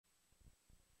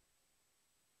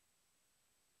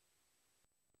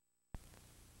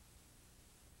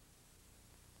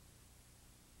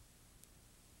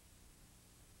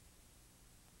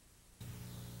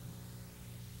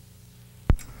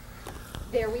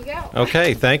There we go.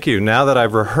 Okay, thank you. Now that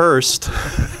I've rehearsed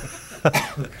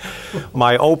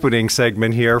my opening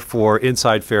segment here for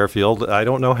Inside Fairfield, I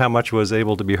don't know how much was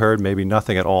able to be heard, maybe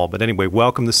nothing at all. But anyway,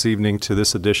 welcome this evening to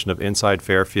this edition of Inside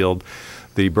Fairfield,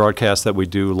 the broadcast that we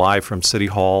do live from City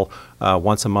Hall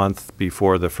once a month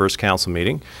before the first council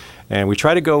meeting. And we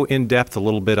try to go in depth a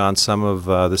little bit on some of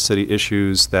the city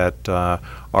issues that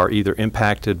are either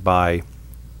impacted by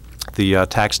the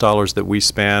tax dollars that we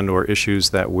spend or issues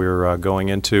that we're going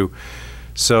into.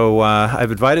 So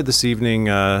I've invited this evening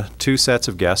two sets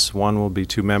of guests. One will be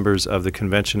two members of the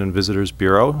Convention and Visitors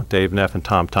Bureau, Dave Neff and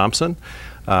Tom Thompson.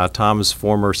 Tom is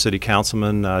former city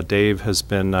councilman. Dave has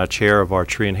been chair of our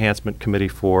Tree Enhancement Committee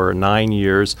for 9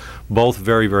 years, both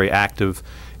very, very active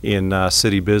in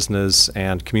city business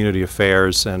and community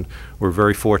affairs, and we're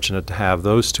very fortunate to have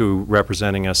those two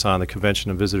representing us on the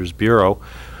Convention and Visitors Bureau.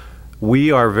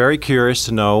 We are very curious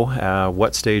to know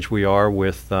what stage we are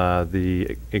with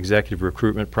the executive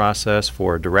recruitment process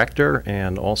for a director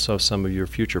and also some of your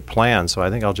future plans. So I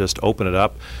think I'll just open it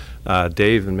up,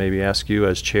 Dave, and maybe ask you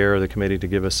as chair of the committee to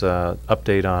give us an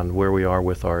update on where we are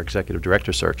with our executive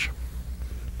director search.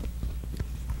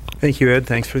 Thank you, Ed.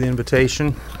 Thanks for the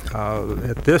invitation.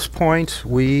 At this point,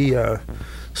 we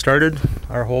started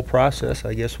our whole process,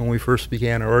 I guess, when we first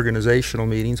began our organizational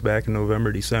meetings back in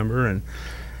November, December, and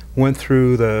went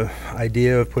through the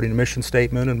idea of putting a mission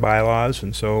statement and bylaws,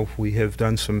 and so we have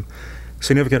done some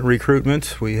significant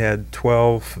recruitment. We had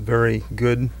 12 very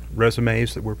good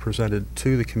resumes that were presented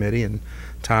to the committee, and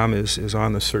Tom is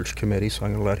on the search committee, so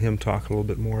I'm going to let him talk a little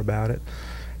bit more about it.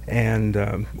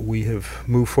 And we have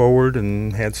moved forward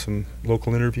and had some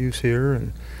local interviews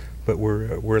here, but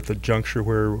we're at the juncture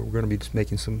where we're going to be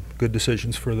making some good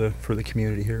decisions for the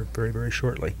community here very, very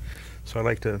shortly. So I'd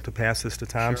like to pass this to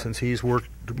Tom, since he's worked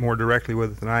more directly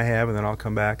with it than I have, and then I'll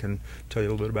come back and tell you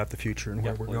a little bit about the future and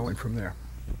where we're going from there.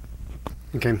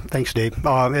 Okay, thanks, Dave.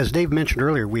 As Dave mentioned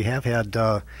earlier, we have had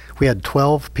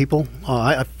 12 people.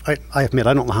 I admit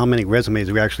I don't know how many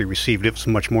resumes we actually received. It was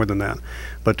much more than that,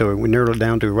 but we narrowed it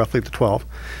down to roughly the 12.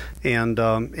 And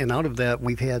out of that,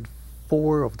 we've had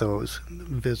 4 of those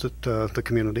visit the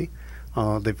community.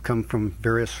 They've come from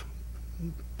various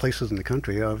places in the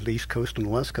country, the East Coast and the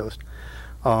West Coast.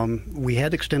 We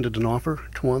had extended an offer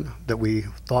to one that we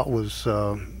thought was,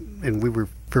 and we were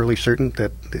fairly certain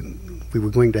that we were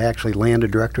going to actually land a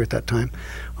director at that time.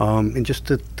 And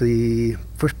just at the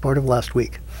first part of last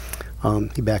week,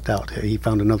 he backed out. He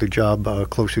found another job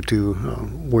closer to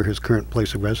where his current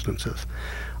place of residence is.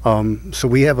 So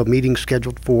we have a meeting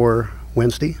scheduled for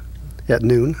Wednesday at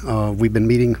noon. We've been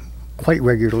meeting quite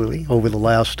regularly over the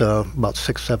last about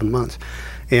 6-7 months.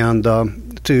 And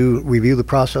to review the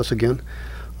process again,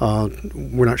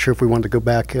 we're not sure if we want to go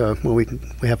back. Well, we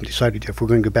haven't decided yet if we're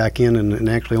going to go back in and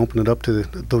actually open it up to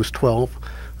those 12,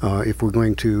 if we're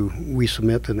going to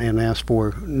resubmit and ask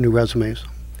for new resumes,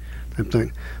 type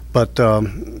thing. But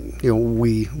you know,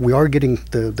 we are getting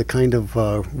the kind of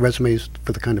resumes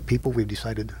for the kind of people we've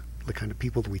decided, the kind of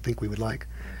people that we think we would like.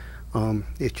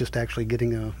 It's just actually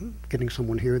getting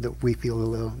someone here that we feel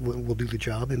will do the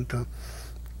job and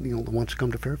you know, wants to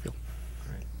come to Fairfield.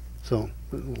 Right. So,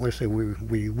 like I say,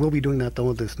 we will be doing that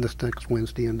though this next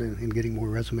Wednesday and getting more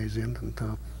resumes in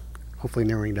and hopefully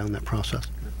narrowing down that process.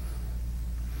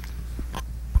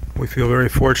 We feel very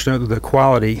fortunate with the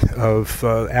quality of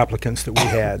applicants that we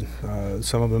had.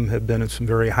 Some of them have been at some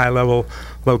very high-level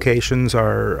locations.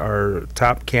 Our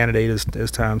top candidate, as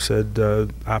Tom said,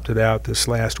 opted out this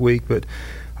last week, but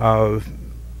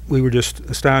we were just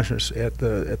astonished at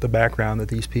the background that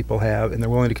these people have, and they're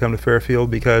willing to come to Fairfield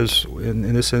because,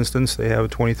 in this instance, they have a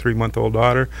 23-month-old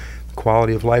daughter.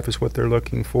 Quality of life is what they're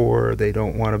looking for. They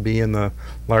don't want to be in the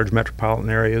large metropolitan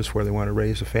areas where they want to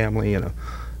raise a family in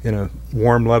a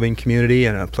warm, loving community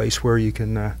and a place where you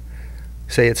can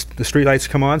say it's the street lights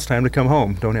come on, it's time to come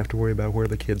home. Don't have to worry about where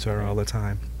the kids are all the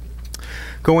time.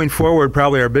 Going forward,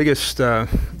 probably our biggest,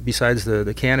 besides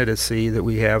the candidacy that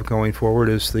we have going forward,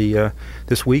 is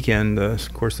this weekend,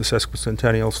 of course, the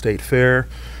Sesquicentennial State Fair.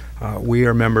 We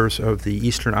are members of the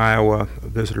Eastern Iowa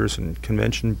Visitors and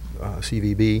Convention,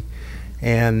 CVB,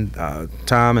 and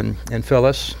Tom and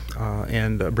Phyllis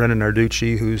and Brendan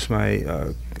Narducci, who's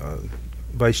my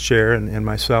vice chair, and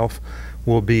myself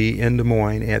will be in Des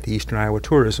Moines at the Eastern Iowa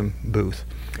Tourism booth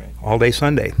all day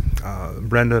Sunday.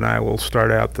 Brenda and I will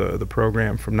start out the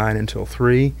program from 9 until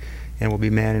 3, and we'll be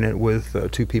manning it with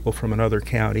 2 people from another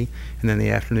county. And then in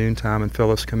the afternoon, Tom and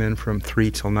Phyllis come in from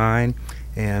 3 till 9,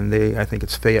 and I think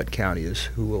it's Fayette County is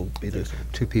who will be the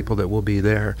 2 people that will be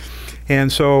there.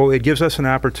 And so it gives us an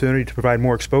opportunity to provide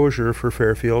more exposure for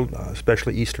Fairfield,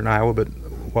 especially Eastern Iowa, but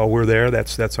while we're there,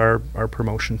 that's our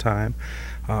promotion time.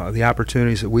 The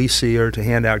opportunities that we see are to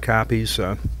hand out copies.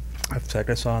 In fact,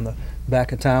 I saw on the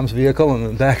back of Tom's vehicle and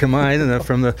the back of mine, and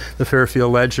from the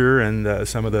Fairfield Ledger, and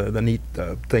some of the neat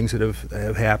things that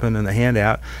have happened in the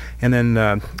handout. And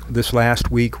then this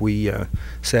last week we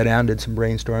sat down, did some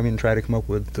brainstorming, and tried to come up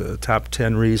with the top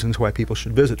 10 reasons why people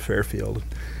should visit Fairfield.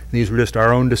 These were just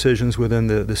our own decisions within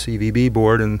the CVB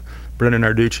board, and Brendan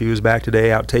Narducci was back today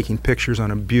out taking pictures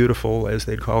on a beautiful, as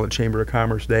they'd call it, Chamber of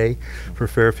Commerce Day for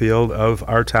Fairfield, of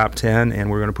our top 10, and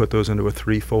we're going to put those into a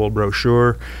 3-fold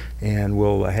brochure, and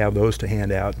we'll have those to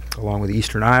hand out along with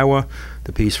Eastern Iowa,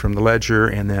 the piece from the Ledger,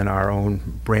 and then our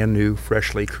own brand new,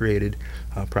 freshly created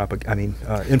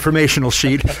informational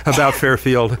sheet about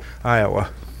Fairfield,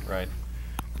 Iowa. Right.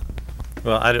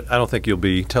 Well, I don't think you'll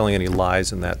be telling any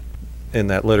lies in that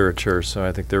literature, so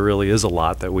I think there really is a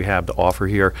lot that we have to offer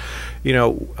here. You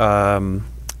know,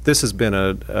 this has been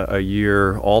a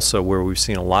year also where we've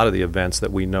seen a lot of the events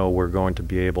that we know we're going to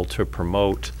be able to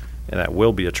promote and that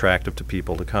will be attractive to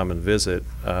people to come and visit,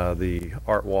 the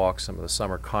art walks, some of the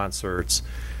summer concerts,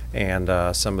 and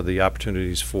some of the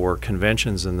opportunities for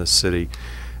conventions in this city.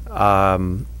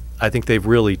 I think they've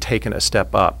really taken a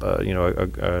step up,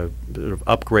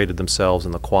 upgraded themselves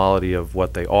in the quality of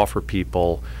what they offer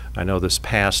people. I know this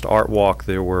past art walk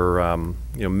there were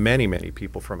many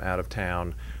people from out of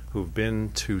town who've been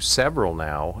to several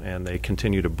now, and they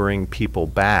continue to bring people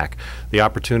back. The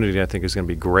opportunity, I think, is going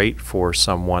to be great for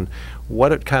someone.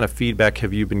 What kind of feedback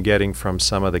have you been getting from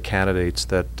some of the candidates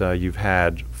that you've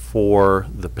had for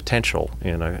the potential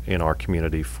in our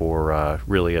community for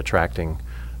really attracting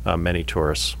many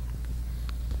tourists?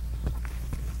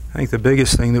 I think the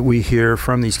biggest thing that we hear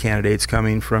from these candidates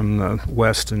coming from the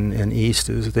west and east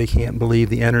is that they can't believe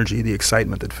the energy, the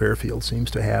excitement that Fairfield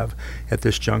seems to have at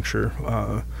this juncture.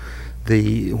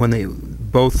 The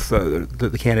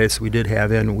candidates we did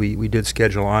have in, we did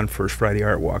schedule on First Friday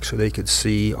Art Walk so they could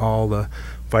see all the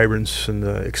vibrance and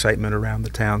the excitement around the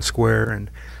town square, and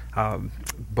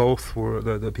both were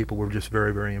the people were just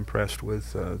very, very impressed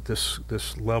with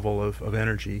this level of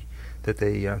energy that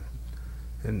they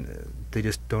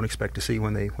just don't expect to see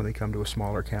when they come to a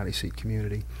smaller county seat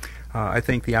community. I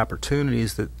think the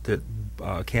opportunities that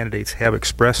candidates have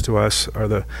expressed to us are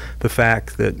the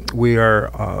fact that we are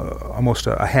almost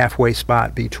a halfway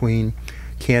spot between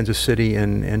Kansas City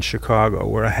and Chicago.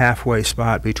 We're a halfway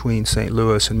spot between St.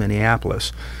 Louis and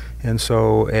Minneapolis. And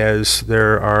so as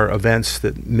there are events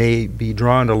that may be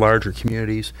drawn to larger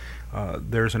communities,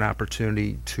 there's an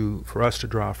opportunity for us to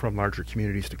draw from larger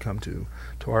communities to come to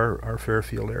our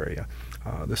Fairfield area.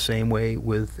 The same way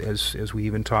as we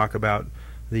even talk about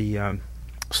the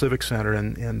Civic Center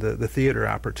and the theater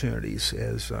opportunities,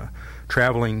 as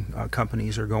traveling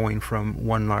companies are going from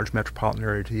one large metropolitan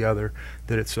area to the other,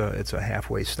 that it's a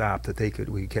halfway stop that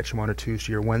we could catch them on a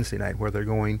Tuesday or Wednesday night where they're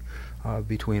going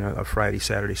between a Friday,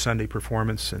 Saturday, Sunday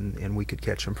performance, and we could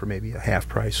catch them for maybe a half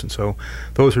price. And so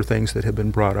those are things that have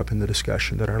been brought up in the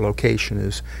discussion, that our location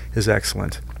is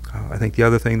excellent. I think the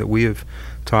other thing that we have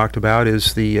talked about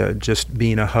is the just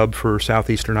being a hub for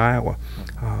southeastern Iowa.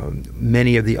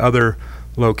 Many of the other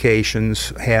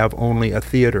locations have only a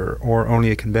theater or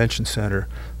only a convention center,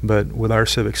 but with our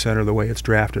Civic Center, the way it's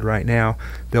drafted right now,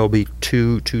 there'll be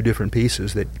two different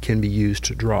pieces that can be used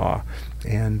to draw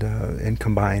and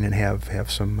combine and have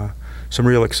some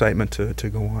real excitement to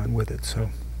go on with it. So,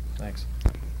 thanks.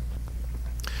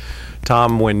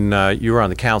 Tom, when you were on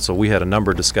the council, we had a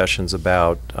number of discussions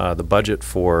about the budget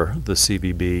for the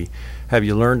CVB. Have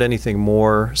you learned anything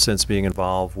more since being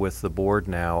involved with the board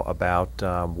now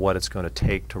about what it's going to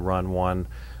take to run one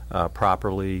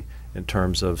properly in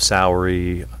terms of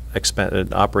salary,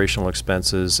 operational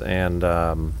expenses, and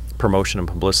promotion and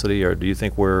publicity? Or do you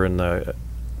think we're in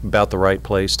about the right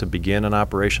place to begin an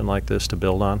operation like this to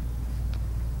build on?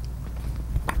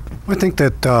 I think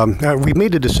that we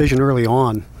made a decision early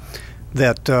on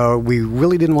that we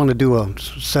really didn't want to do a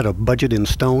set of budget in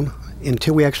stone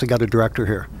until we actually got a director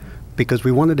here, because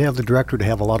we wanted to have the director to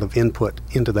have a lot of input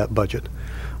into that budget.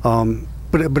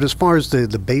 But as far as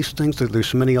the base things, there's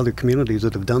so many other communities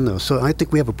that have done those. So I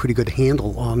think we have a pretty good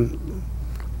handle on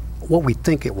what we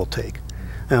think it will take.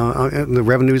 And the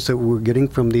revenues that we're getting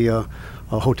from the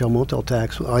hotel motel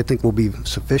tax, I think, will be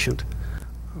sufficient,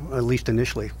 at least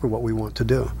initially, for what we want to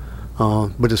do.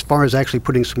 But as far as actually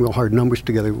putting some real hard numbers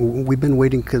together, we've been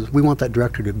waiting because we want that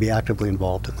director to be actively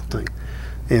involved in the thing.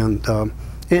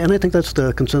 And I think that's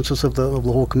the consensus of the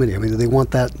whole committee. I mean, they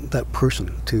want that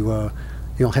person to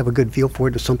have a good feel for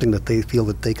it, as something that they feel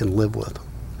that they can live with.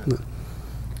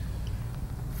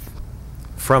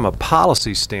 From a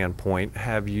policy standpoint,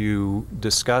 have you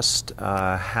discussed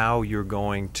how you're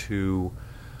going to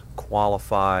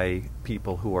qualify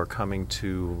people who are coming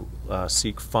to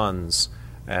seek funds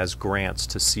as grants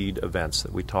to seed events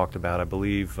that we talked about? I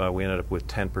believe we ended up with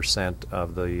 10%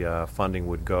 of the funding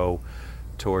would go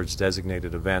towards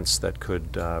designated events that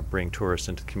could bring tourists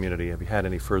into the community. Have you had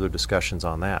any further discussions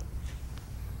on that?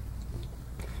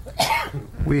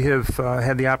 We have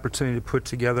had the opportunity to put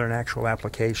together an actual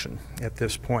application at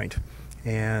this point,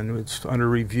 and it's under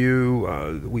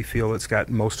review. We feel it's got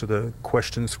most of the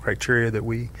questions, criteria that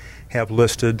we have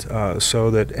listed, so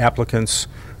that applicants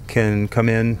can come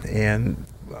in and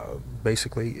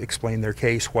basically explain their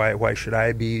case. Why should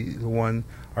I be the one,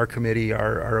 our committee,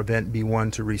 our event, be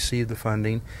one to receive the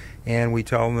funding? And we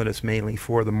tell them that it's mainly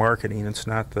for the marketing. It's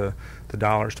not the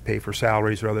dollars to pay for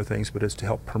salaries or other things, but it's to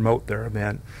help promote their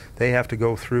event. They have to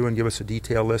go through and give us a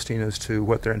detailed listing as to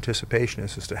what their anticipation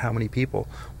is, as to how many people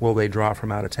will they draw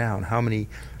from out of town, how many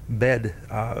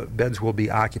beds will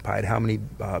be occupied, how many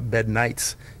bed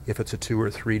nights if it's a 2 or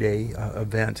 3 day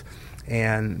event.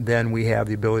 And then we have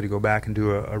the ability to go back and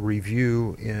do a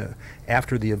review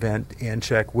after the event and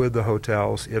check with the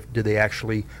hotels if did they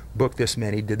actually book this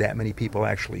many, did that many people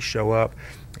actually show up,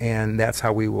 and that's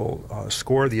how we will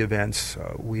score the events.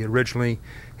 We originally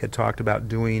had talked about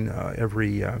doing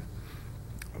an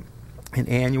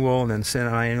annual and then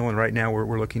semi-annual, and right now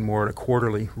we're looking more at a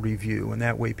quarterly review, and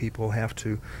that way people have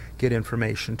to get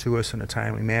information to us in a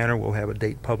timely manner. We'll have a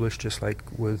date published just like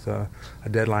with a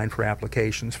deadline for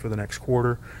applications for the next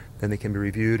quarter. Then they can be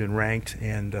reviewed and ranked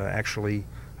and actually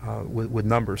with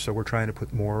numbers. So we're trying to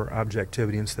put more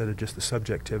objectivity instead of just the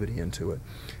subjectivity into it.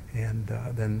 And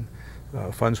then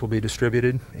funds will be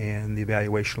distributed and the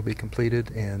evaluation will be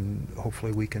completed, and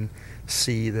hopefully we can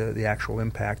see the actual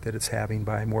impact that it's having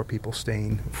by more people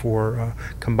staying for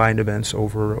combined events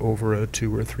over a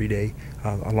 2 or 3 day,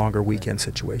 a longer weekend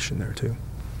situation there too.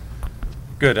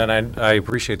 Good, and I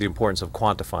appreciate the importance of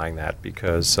quantifying that,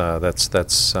 because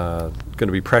that's going to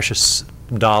be precious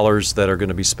dollars that are going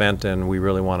to be spent, and we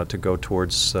really want it to go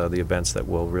towards the events that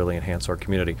will really enhance our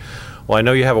community. Well, I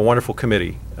know you have a wonderful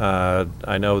committee.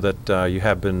 I know that you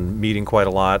have been meeting quite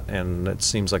a lot, and it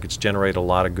seems like it's generated a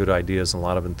lot of good ideas and a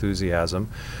lot of enthusiasm.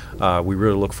 We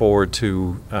really look forward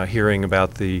to hearing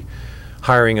about the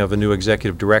hiring of a new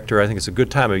executive director. I think it's a good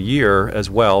time of year as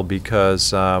well, because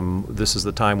this is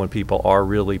the time when people are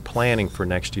really planning for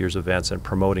next year's events and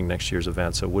promoting next year's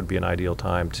events. So it would be an ideal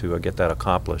time to get that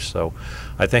accomplished. So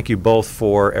I thank you both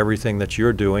for everything that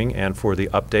you're doing and for the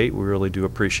update. We really do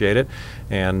appreciate it.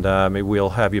 And maybe we'll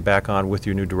have you back on with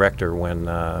your new director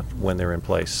when they're in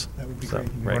place. That would be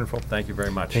great. Wonderful. Thank you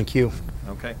very much. Thank you.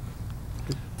 Okay.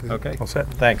 Okay. All set.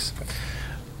 Thanks.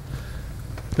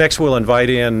 Next, we'll invite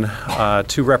in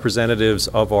 2 representatives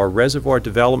of our Reservoir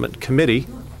Development Committee.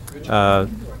 And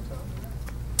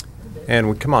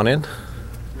we come on in.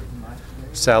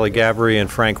 Sally Gavre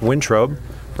and Frank Wintroub.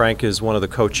 Frank is one of the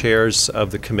co-chairs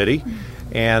of the committee.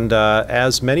 And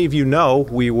as many of you know,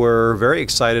 we were very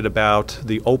excited about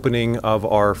the opening of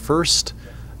our first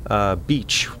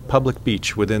public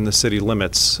beach within the city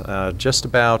limits, just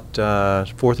about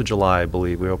 4th of July, I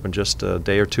believe. We opened just a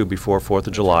day or 2 before 4th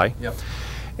of July. Yep.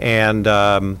 And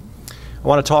I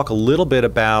want to talk a little bit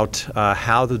about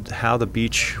how the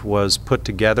beach was put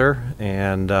together,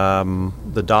 and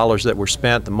the dollars that were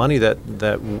spent. The money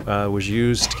that was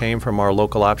used came from our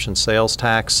local option sales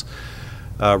tax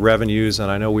revenues,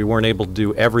 and I know we weren't able to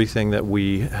do everything that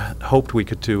we hoped we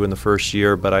could do in the first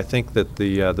year, but I think that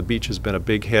the beach has been a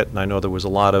big hit, and I know there was a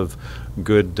lot of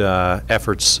good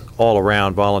efforts all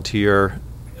around, volunteer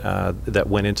that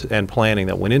went into, and planning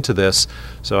that went into this.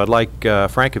 So I'd like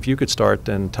Frank, if you could start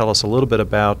and tell us a little bit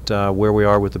about where we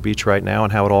are with the beach right now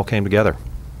and how it all came together.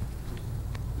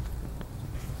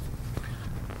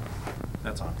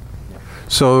 That's on.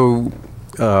 So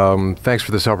thanks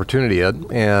for this opportunity, Ed,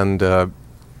 and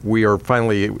we are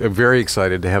finally very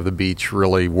excited to have the beach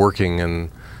really working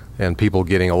and people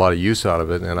getting a lot of use out of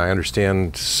it. And I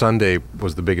understand Sunday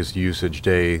was the biggest usage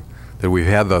day that we've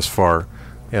had thus far,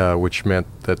 which meant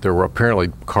that there were apparently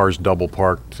cars double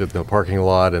parked at the parking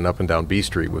lot and up and down B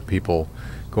Street with people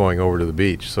going over to the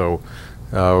beach. So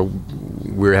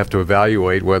we have to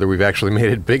evaluate whether we've actually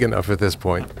made it big enough at this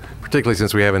point, particularly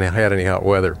since we haven't had any hot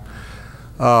weather.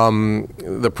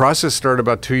 The process started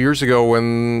about 2 years ago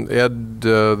when Ed,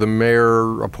 the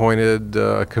mayor, appointed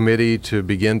a committee to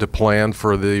begin to plan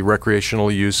for the recreational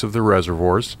use of the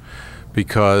reservoirs,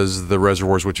 because the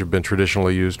reservoirs which have been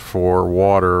traditionally used for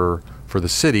water for the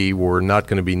city were not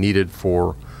going to be needed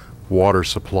for water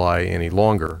supply any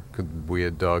longer. We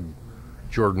had dug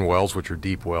Jordan wells, which are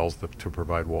deep wells to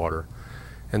provide water.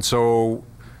 And so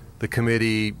the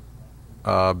committee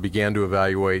began to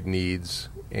evaluate needs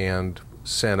and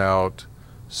sent out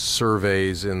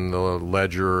surveys in the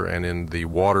ledger and in the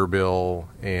water bill,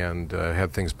 and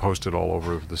had things posted all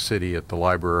over the city at the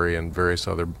library and various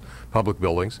other public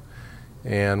buildings.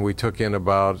 And we took in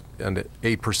about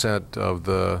 8% of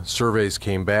the surveys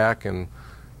came back and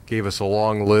gave us a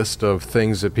long list of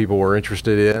things that people were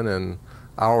interested in, and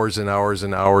hours and hours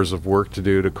and hours of work to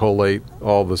do to collate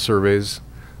all the surveys,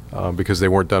 because they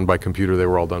weren't done by computer, they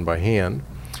were all done by hand.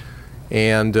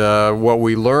 And what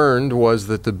we learned was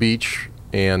that the beach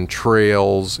and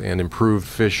trails and improved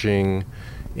fishing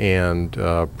and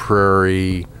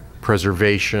prairie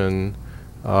preservation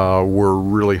were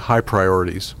really high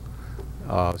priorities.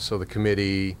 So the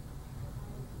committee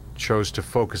chose to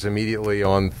focus immediately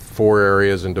on 4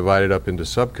 areas and divide it up into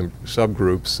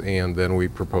subgroups, and then we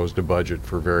proposed a budget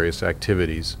for various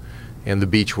activities. And the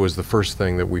beach was the first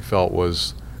thing that we felt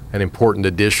was an important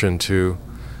addition to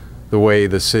the way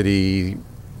the city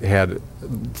had,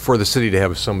 for the city to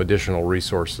have some additional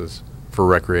resources for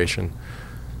recreation.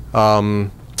 I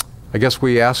guess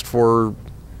we asked for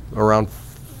around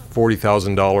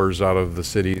 $40,000 out of the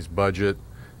city's budget,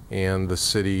 and the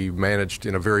city managed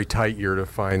in a very tight year to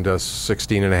find us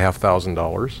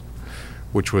 $16,500,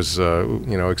 which was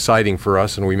exciting for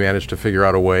us, and we managed to figure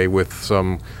out a way with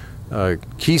some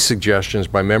key suggestions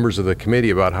by members of the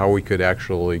committee about how we could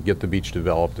actually get the beach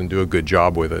developed and do a good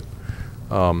job with it.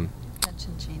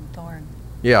 Mentioned Gene Thorne.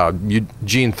 Yeah,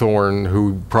 Gene Thorne,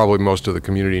 who probably most of the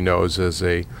community knows as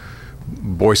a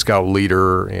Boy Scout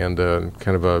leader and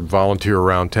kind of a volunteer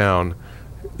around town,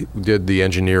 did the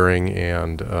engineering,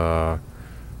 and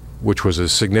which was a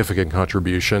significant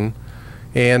contribution.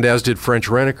 And as did French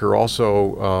Reniker,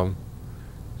 also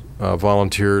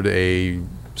volunteered a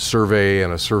survey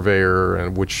and a surveyor,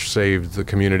 and which saved the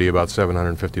community about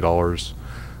 $750.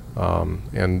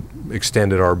 And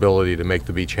extended our ability to make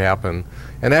the beach happen.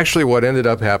 And actually what ended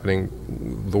up happening,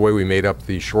 the way we made up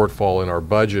the shortfall in our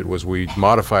budget, was we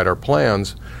modified our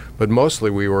plans, but mostly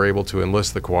we were able to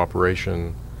enlist the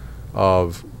cooperation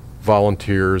of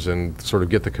volunteers and sort of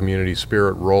get the community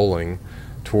spirit rolling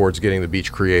towards getting the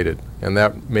beach created. And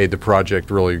that made the project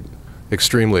really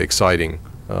extremely exciting.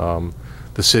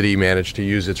 The city managed to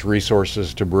use its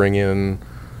resources to bring in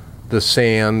the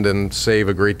sand and save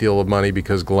a great deal of money,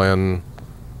 because Glenn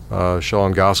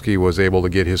Shalongoski was able to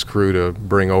get his crew to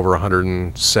bring over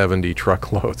 170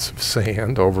 truckloads of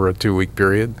sand over a 2-week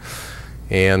period.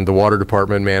 And the water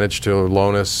department managed to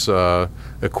loan us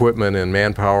equipment and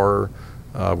manpower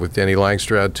with Denny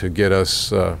Langstrad to get us,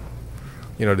 to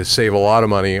save a lot of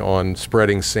money on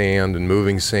spreading sand and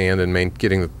moving sand and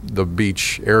getting the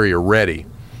beach area ready.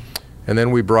 And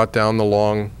then we brought down the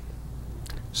long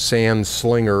sand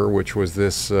slinger, which was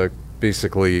this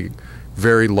basically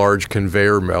very large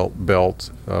conveyor belt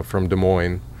from Des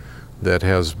Moines that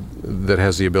has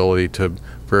the ability to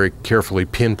very carefully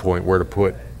pinpoint where to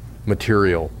put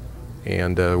material.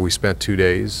 And we spent 2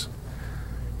 days,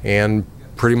 and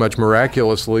pretty much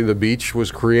miraculously the beach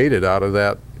was created out of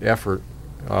that effort.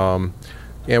 And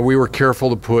we were careful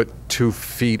to put 2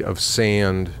 feet of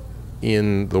sand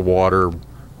in the water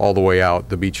all the way out.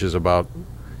 The beach is about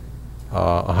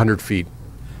 100 feet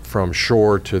from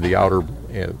shore to the outer,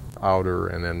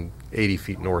 and then 80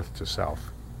 feet north to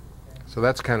south. So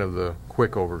that's kind of the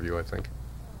quick overview, I think.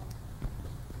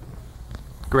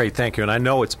 Great, thank you. And I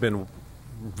know it's been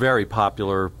very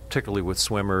popular, particularly with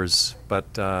swimmers,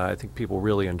 but I think people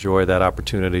really enjoy that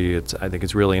opportunity. I think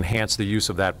it's really enhanced the use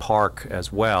of that park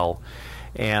as well.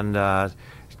 And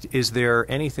is there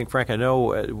anything, Frank, I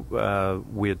know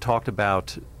we had talked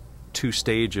about 2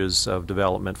 stages of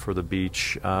development for the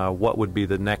beach. What would be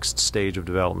the next stage of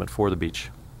development for the beach?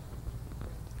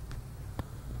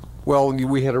 Well,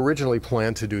 we had originally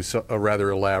planned to do a rather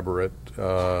elaborate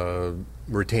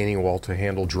retaining wall to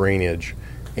handle drainage.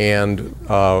 And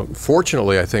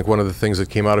fortunately, I think one of the things that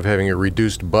came out of having a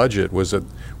reduced budget was that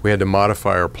we had to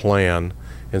modify our plan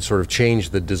and sort of change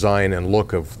the design and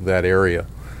look of that area.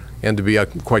 And to be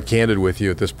quite candid with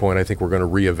you at this point, I think we're going to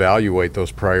reevaluate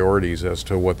those priorities as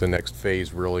to what the next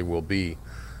phase really will be.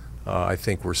 I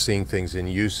think we're seeing things in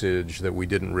usage that we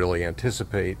didn't really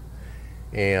anticipate,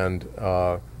 and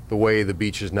the way the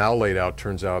beach is now laid out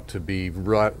turns out to be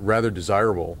rather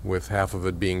desirable, with half of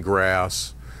it being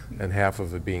grass and half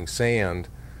of it being sand,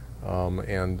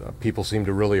 and people seem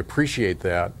to really appreciate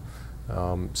that.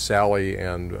 Sally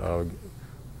and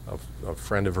a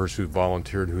friend of hers who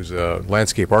volunteered, who's a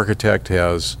landscape architect,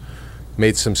 has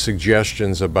made some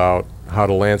suggestions about how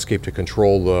to landscape to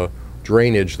control the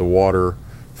drainage, the water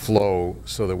flow,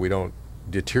 so that we don't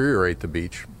deteriorate the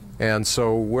beach. And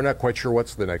so we're not quite sure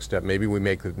what's the next step. Maybe we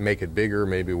make it bigger,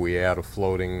 maybe we add a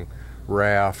floating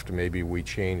raft, maybe we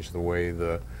change the way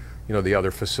the other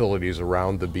facilities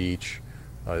around the beach,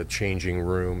 changing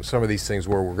rooms, some of these things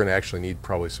where we're going to actually need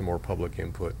probably some more public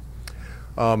input.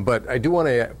 But I do want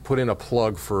to put in a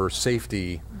plug for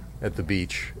safety at the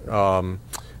beach.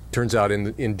 Turns out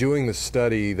in doing the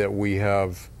study that we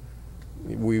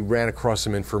ran across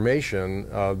some information.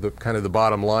 The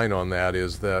bottom line on that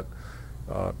is that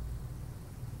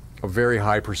a very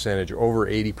high percentage, over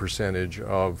 80%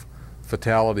 of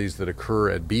fatalities that occur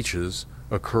at beaches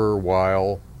occur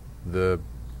while the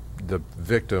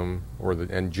victim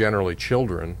and generally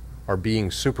children are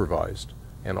being supervised,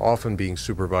 and often being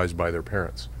supervised by their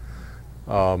parents,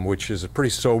 which is pretty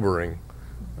sobering.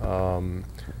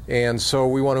 And so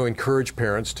we want to encourage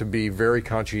parents to be very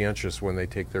conscientious when they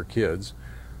take their kids,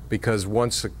 because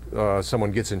once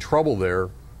someone gets in trouble there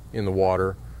in the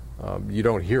water, you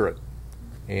don't hear it,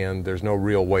 and there's no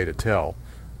real way to tell.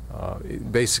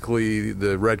 Basically,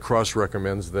 the Red Cross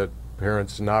recommends that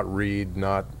parents not read,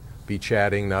 not be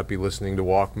chatting, not be listening to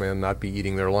Walkman, not be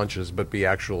eating their lunches, but be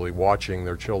actually watching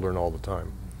their children all the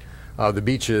time. The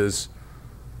beach is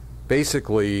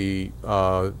basically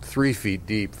 3 feet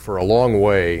deep for a long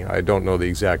way. I don't know the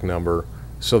exact number,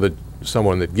 so that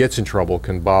someone that gets in trouble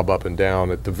can bob up and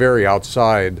down. At the very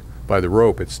outside by the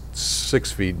rope, it's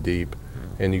 6 feet deep,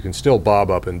 and you can still bob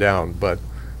up and down, but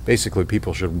basically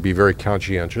people should be very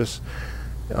conscientious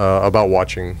about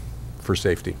watching for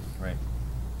safety. Right.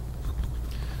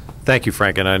 Thank you,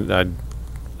 Frank, and I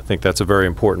think that's a very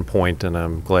important point, and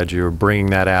I'm glad you're bringing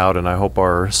that out, and I hope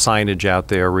our signage out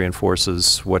there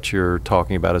reinforces what you're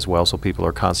talking about as well, so people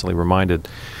are constantly reminded.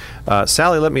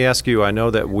 Sally, let me ask you, I know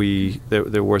that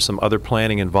there were some other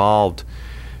planning involved,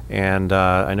 and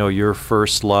I know your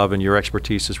first love and your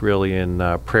expertise is really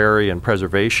in prairie and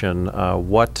preservation.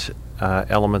 What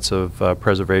elements of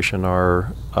preservation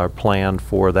are planned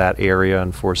for that area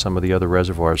and for some of the other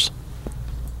reservoirs?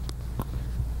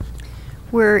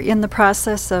 We're in the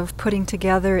process of putting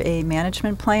together a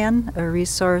management plan, a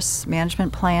resource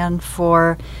management plan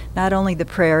for not only the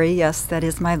prairie, yes, that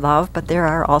is my love, but there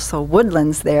are also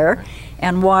woodlands there,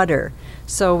 and water.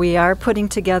 So we are putting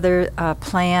together a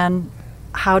plan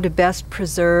how to best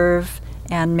preserve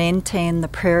and maintain the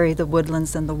prairie, the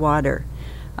woodlands, and the water.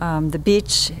 The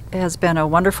beach has been a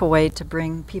wonderful way to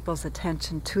bring people's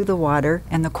attention to the water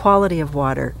and the quality of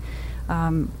water.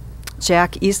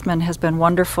 Jack Eastman has been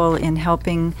wonderful in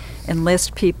helping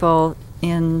enlist people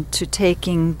into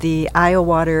taking the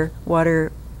Iowa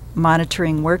water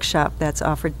monitoring workshop that's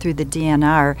offered through the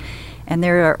DNR. And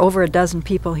there are over a dozen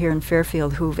people here in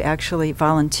Fairfield who've actually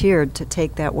volunteered to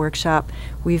take that workshop.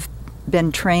 We've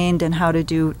been trained in how to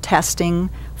do testing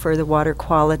for the water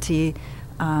quality,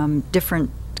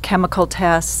 different chemical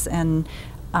tests and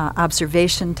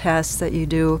observation tests that you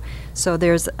do. So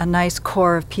there's a nice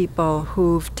core of people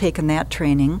who've taken that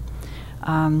training.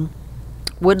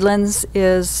 Woodlands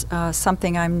is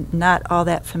something I'm not all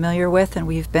that familiar with, and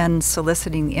we've been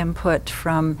soliciting input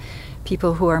from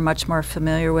people who are much more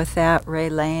familiar with that. Ray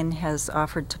Lane has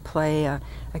offered to play a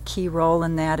key role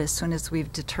in that as soon as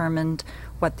we've determined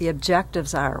what the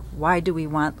objectives are. Why do we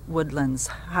want woodlands?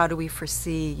 How do we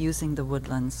foresee using the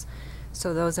woodlands?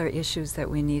 So those are issues that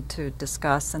we need to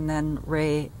discuss, and then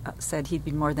Ray said he'd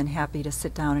be more than happy to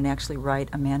sit down and actually write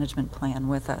a management plan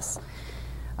with us.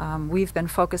 We've been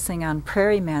focusing on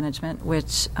prairie management,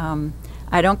 which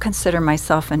I don't consider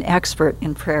myself an expert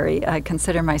in prairie. I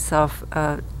consider myself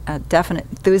a definite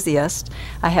enthusiast.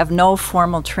 I have no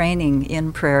formal training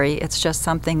in prairie. It's just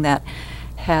something that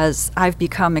I've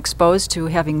become exposed to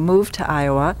having moved to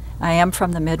Iowa. I am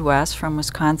from the Midwest, from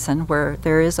Wisconsin, where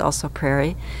there is also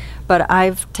prairie. But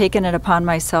I've taken it upon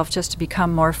myself just to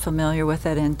become more familiar with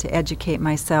it and to educate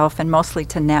myself, and mostly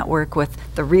to network with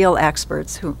the real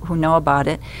experts who know about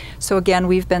it. So again,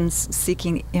 we've been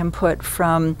seeking input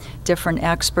from different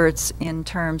experts in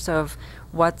terms of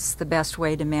what's the best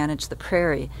way to manage the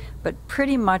prairie. But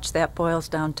pretty much that boils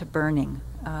down to burning.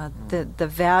 The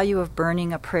value of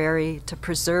burning a prairie to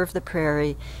preserve the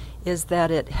prairie is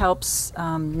that it helps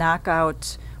knock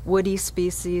out woody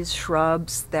species,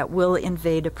 shrubs that will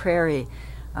invade a prairie.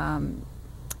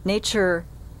 Nature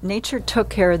took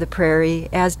care of the prairie,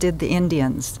 as did the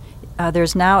Indians.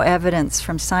 There's now evidence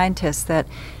from scientists that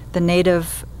the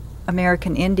Native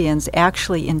American Indians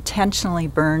actually intentionally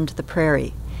burned the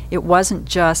prairie. It wasn't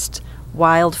just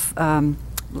wild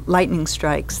lightning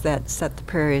strikes that set the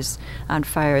prairies on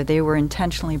fire. They were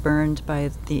intentionally burned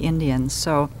by the Indians.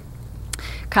 So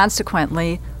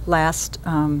consequently, last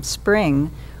spring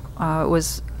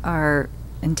was our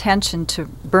intention to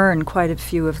burn quite a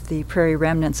few of the prairie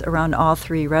remnants around all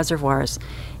 3 reservoirs.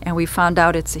 And we found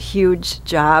out it's a huge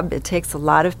job. It takes a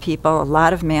lot of people, a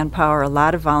lot of manpower, a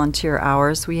lot of volunteer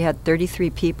hours. We had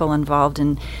 33 people involved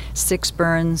in 6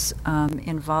 burns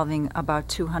involving about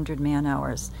 200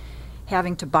 man-hours,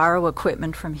 having to borrow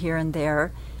equipment from here and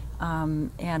there.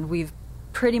 And we've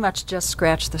pretty much just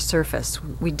scratched the surface.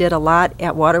 We did a lot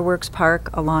at Waterworks Park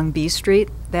along B Street.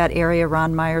 That area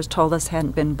Ron Myers told us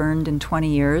hadn't been burned in 20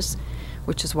 years,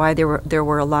 which is why there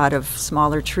were a lot of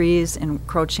smaller trees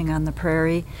encroaching on the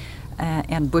prairie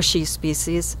and bushy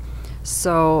species.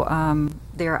 So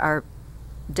there are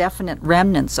definite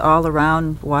remnants all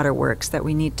around Waterworks that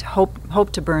we need to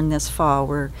hope to burn this fall.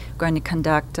 We're going to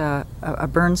conduct a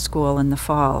burn school in the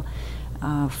fall,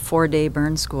 4-day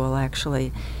burn school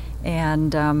actually,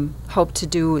 and hope to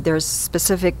do, there's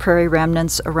specific prairie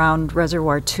remnants around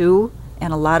Reservoir 2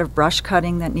 and a lot of brush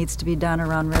cutting that needs to be done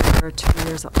around Reservoir 2.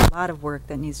 There's a lot of work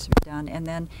that needs to be done. And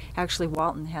then actually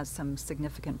Walton has some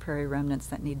significant prairie remnants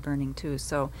that need burning too.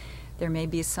 So there may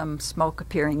be some smoke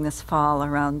appearing this fall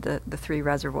around the 3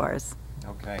 reservoirs.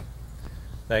 Okay.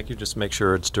 Thank you. Just make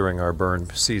sure it's during our burn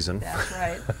season. That's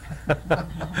right.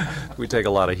 We take a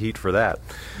lot of heat for that.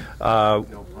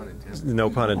 No pun intended. No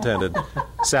pun intended.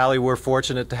 Sally, we're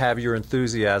fortunate to have your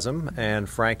enthusiasm, and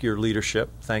Frank, your leadership.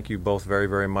 Thank you both very,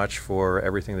 very much for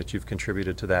everything that you've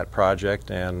contributed to that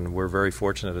project, and we're very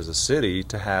fortunate as a city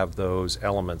to have those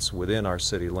elements within our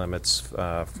city limits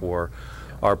for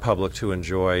our public to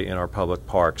enjoy in our public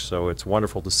parks. So it's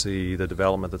wonderful to see the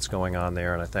development that's going on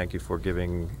there, and I thank you for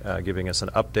giving us an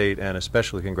update, and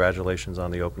especially congratulations on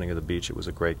the opening of the beach. It was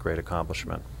a great, great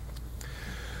accomplishment.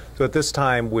 So at this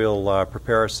time, we'll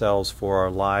prepare ourselves for our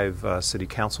live City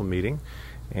Council meeting.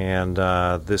 And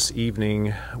this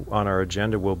evening on our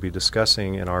agenda, we'll be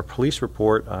discussing in our police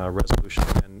report resolution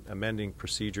and amending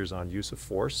procedures on use of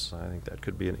force. I think that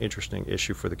could be an interesting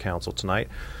issue for the council tonight.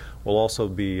 We'll also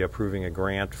be approving a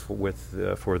grant for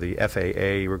the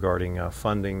FAA regarding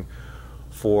funding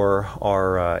for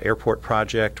our airport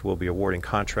project. We'll be awarding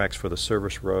contracts for the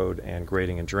service road and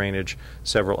grading and drainage,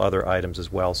 several other items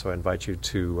as well. So I invite you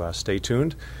to stay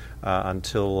tuned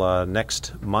until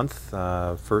next month,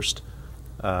 first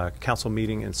council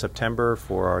meeting in September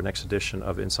for our next edition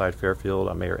of Inside Fairfield.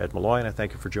 I'm Mayor Ed Malloy, and I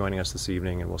thank you for joining us this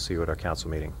evening, and we'll see you at our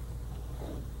council meeting.